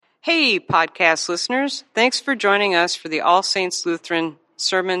Hey, podcast listeners. Thanks for joining us for the All Saints Lutheran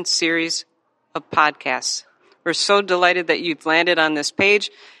Sermon Series of podcasts. We're so delighted that you've landed on this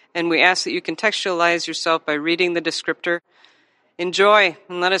page, and we ask that you contextualize yourself by reading the descriptor. Enjoy,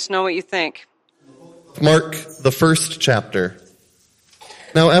 and let us know what you think. Mark, the first chapter.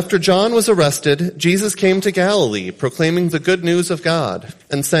 Now after John was arrested, Jesus came to Galilee, proclaiming the good news of God,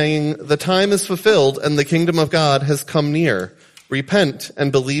 and saying, "The time is fulfilled, and the kingdom of God has come near. Repent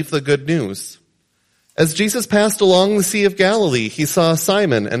and believe the good news." As Jesus passed along the Sea of Galilee, he saw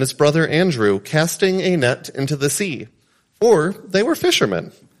Simon and his brother Andrew casting a net into the sea, for they were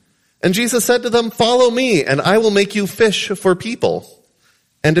fishermen. And Jesus said to them, "Follow me, and I will make you fish for people."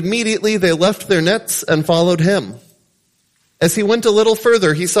 And immediately they left their nets and followed him. As he went a little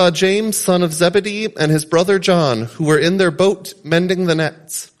further, he saw James, son of Zebedee, and his brother John, who were in their boat mending the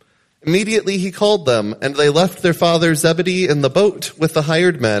nets. Immediately he called them, and they left their father Zebedee in the boat with the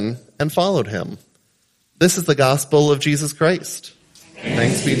hired men and followed him. This is the gospel of Jesus Christ.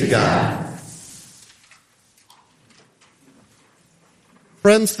 Thanks be to God.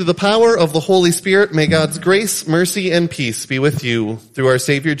 Friends, through the power of the Holy Spirit, may God's grace, mercy, and peace be with you through our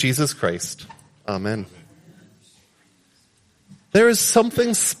Savior Jesus Christ. Amen. There is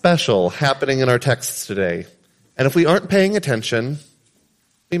something special happening in our texts today, and if we aren't paying attention,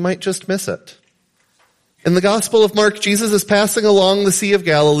 we might just miss it. In the Gospel of Mark, Jesus is passing along the Sea of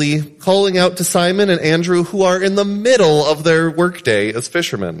Galilee, calling out to Simon and Andrew, who are in the middle of their workday as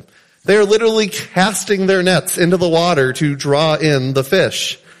fishermen. They are literally casting their nets into the water to draw in the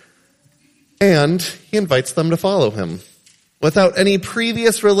fish. And he invites them to follow him. Without any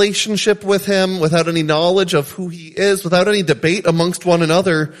previous relationship with him, without any knowledge of who he is, without any debate amongst one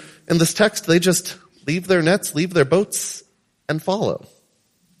another, in this text they just leave their nets, leave their boats, and follow.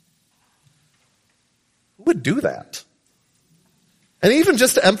 Who would do that? And even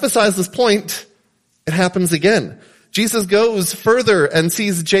just to emphasize this point, it happens again. Jesus goes further and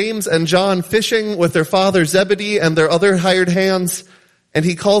sees James and John fishing with their father Zebedee and their other hired hands, and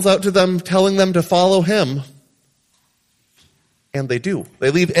he calls out to them, telling them to follow him. And they do. They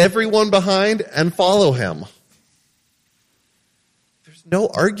leave everyone behind and follow him. There's no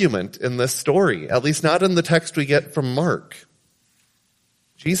argument in this story, at least not in the text we get from Mark.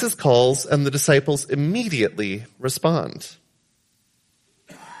 Jesus calls, and the disciples immediately respond.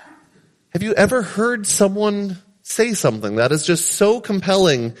 Have you ever heard someone say something that is just so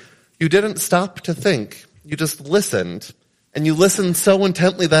compelling you didn't stop to think, you just listened, and you listened so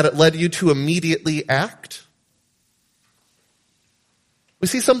intently that it led you to immediately act? We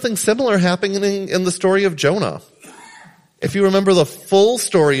see something similar happening in the story of Jonah. If you remember the full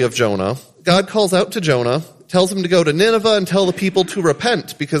story of Jonah, God calls out to Jonah, tells him to go to Nineveh and tell the people to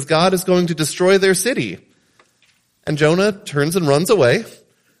repent because God is going to destroy their city. And Jonah turns and runs away.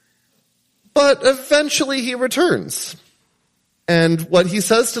 But eventually he returns. And what he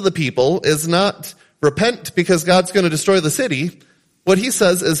says to the people is not repent because God's going to destroy the city. What he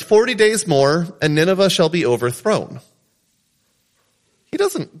says is 40 days more and Nineveh shall be overthrown. He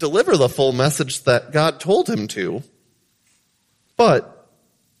doesn't deliver the full message that God told him to. But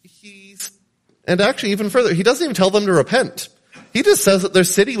and actually even further, he doesn't even tell them to repent. He just says that their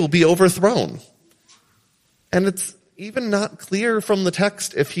city will be overthrown. And it's even not clear from the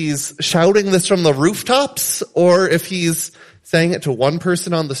text if he's shouting this from the rooftops or if he's saying it to one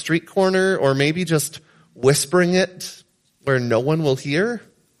person on the street corner or maybe just whispering it where no one will hear.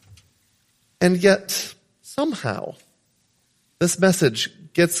 And yet, somehow, this message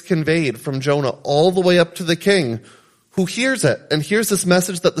gets conveyed from Jonah all the way up to the king, who hears it and hears this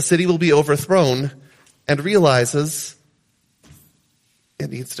message that the city will be overthrown and realizes it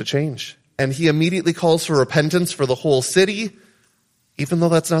needs to change. And he immediately calls for repentance for the whole city, even though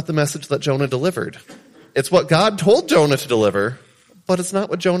that's not the message that Jonah delivered. It's what God told Jonah to deliver, but it's not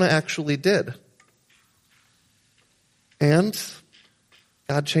what Jonah actually did. And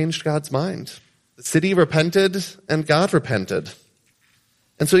God changed God's mind. The city repented and God repented.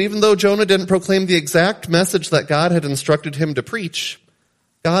 And so even though Jonah didn't proclaim the exact message that God had instructed him to preach,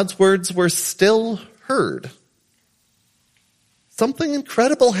 God's words were still heard. Something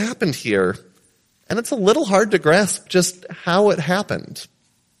incredible happened here, and it's a little hard to grasp just how it happened,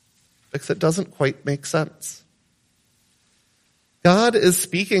 because it doesn't quite make sense. God is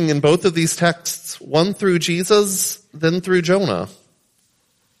speaking in both of these texts, one through Jesus, then through Jonah.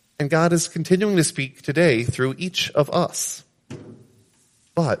 And God is continuing to speak today through each of us.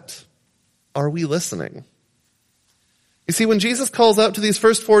 But are we listening? You see, when Jesus calls out to these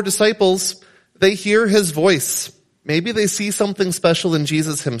first 4 disciples, they hear his voice. Maybe they see something special in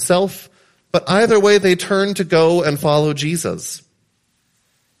Jesus himself, but either way they turn to go and follow Jesus.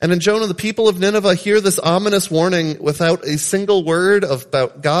 And in Jonah, the people of Nineveh hear this ominous warning without a single word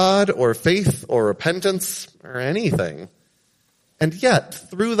about God or faith or repentance or anything. And yet,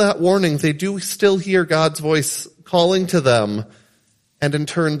 through that warning, they do still hear God's voice calling to them, and in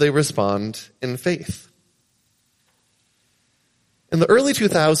turn they respond in faith. In the early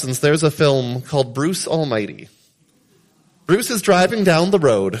 2000s, there's a film called Bruce Almighty. Bruce is driving down the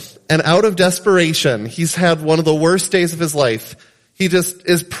road, and out of desperation, he's had one of the worst days of his life. He just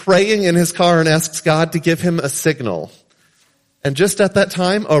is praying in his car and asks God to give him a signal. And just at that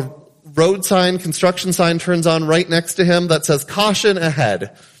time, a road sign, construction sign turns on right next to him that says, "Caution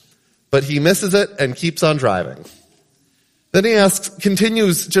ahead." But he misses it and keeps on driving. Then he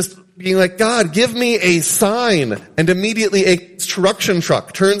continues just being like, "God, give me a sign." And immediately a construction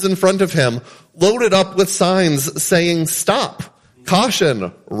truck turns in front of him, loaded up with signs saying, "Stop,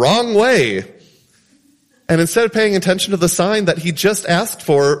 caution, wrong way." And instead of paying attention to the sign that he just asked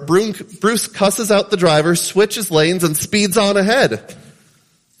for, Bruce cusses out the driver, switches lanes, and speeds on ahead.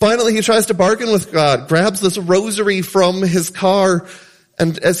 Finally, he tries to bargain with God, grabs this rosary from his car,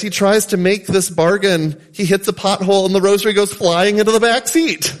 and as he tries to make this bargain, he hits a pothole and the rosary goes flying into the back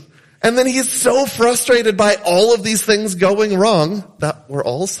seat. And then he's so frustrated by all of these things going wrong that were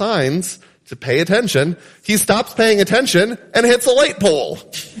all signs to pay attention. He stops paying attention and hits a light pole.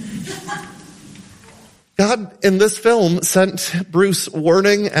 God, in this film, sent Bruce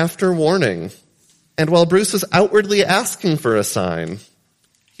warning after warning. And while Bruce was outwardly asking for a sign,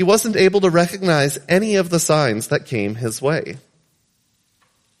 he wasn't able to recognize any of the signs that came his way.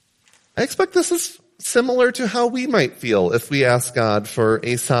 I expect this is similar to how we might feel if we ask God for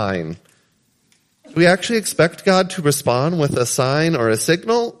a sign. Do we actually expect God to respond with a sign or a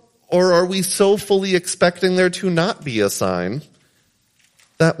signal? Or are we so fully expecting there to not be a sign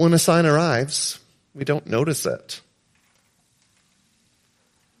that when a sign arrives, we don't notice it?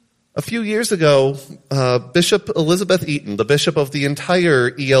 A few years ago, Bishop Elizabeth Eaton, the bishop of the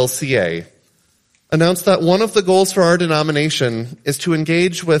entire ELCA, announced that one of the goals for our denomination is to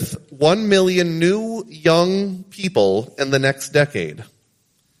engage with 1 million new young people in the next decade.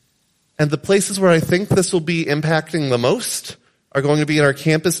 And the places where I think this will be impacting the most are going to be in our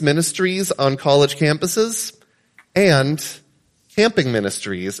campus ministries on college campuses and camping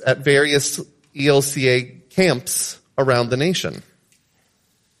ministries at various ELCA camps around the nation.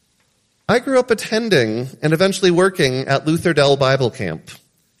 I grew up attending and eventually working at Luther Dell Bible Camp.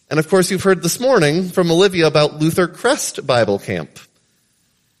 And of course, you've heard this morning from Olivia about Luther Crest Bible Camp.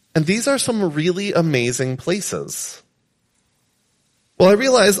 And these are some really amazing places. Well, I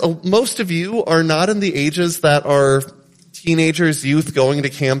realize most of you are not in the ages that are teenagers, youth going to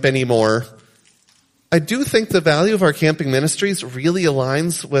camp anymore. I do think the value of our camping ministries really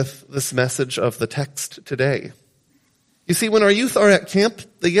aligns with this message of the text today. You see, when our youth are at camp,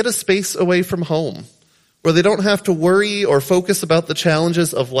 they get a space away from home, where they don't have to worry or focus about the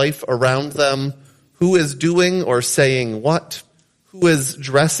challenges of life around them, who is doing or saying what, who is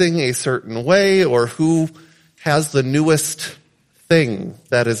dressing a certain way, or who has the newest thing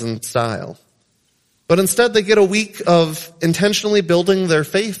that is in style. But instead, they get a week of intentionally building their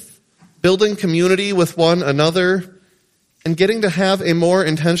faith, building community with one another, and getting to have a more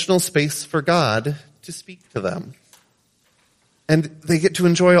intentional space for God to speak to them. And they get to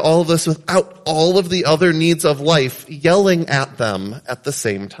enjoy all of this without all of the other needs of life yelling at them at the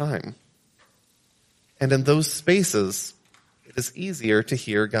same time. And in those spaces, it is easier to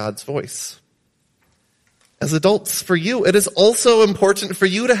hear God's voice. As adults, for you, it is also important for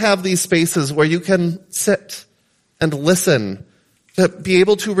you to have these spaces where you can sit and listen, to be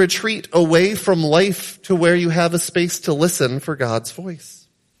able to retreat away from life to where you have a space to listen for God's voice.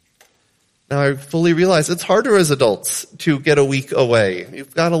 Now, I fully realize it's harder as adults to get a week away.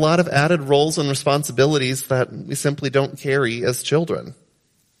 You've got a lot of added roles and responsibilities that we simply don't carry as children.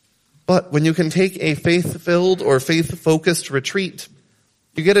 But when you can take a faith-filled or faith-focused retreat,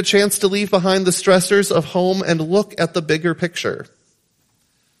 you get a chance to leave behind the stressors of home and look at the bigger picture.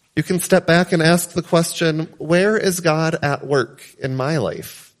 You can step back and ask the question, where is God at work in my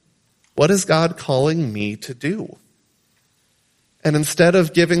life? What is God calling me to do? And instead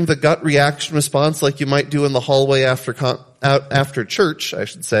of giving the gut reaction response like you might do in the hallway after church, I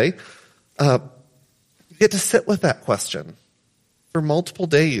should say, you get to sit with that question for multiple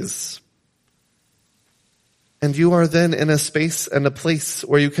days. And you are then in a space and a place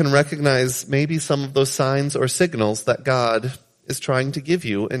where you can recognize maybe some of those signs or signals that God is trying to give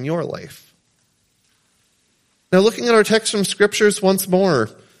you in your life. Now, looking at our text from scriptures once more,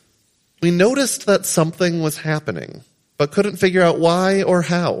 we noticed that something was happening, but couldn't figure out why or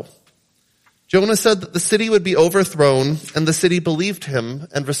how. Jonah said that the city would be overthrown, and the city believed him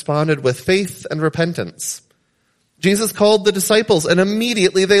and responded with faith and repentance. Jesus called the disciples, and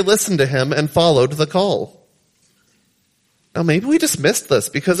immediately they listened to him and followed the call. Now, maybe we just missed this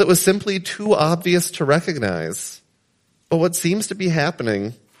because it was simply too obvious to recognize. But what seems to be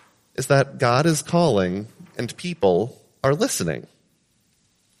happening is that God is calling, and people are listening.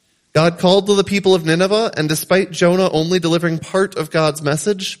 God called to the people of Nineveh, and despite Jonah only delivering part of God's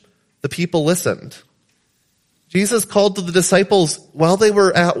message, the people listened. Jesus called to the disciples while they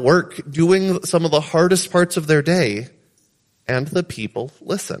were at work doing some of the hardest parts of their day, and the people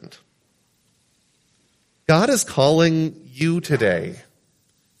listened. God is calling you today.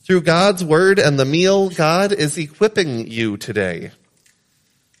 Through God's word and the meal, God is equipping you today.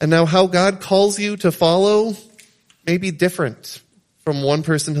 And now how God calls you to follow may be different from one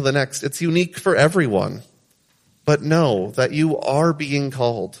person to the next. It's unique for everyone. But know that you are being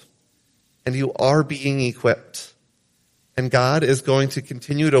called and you are being equipped. And God is going to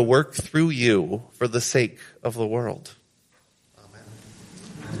continue to work through you for the sake of the world.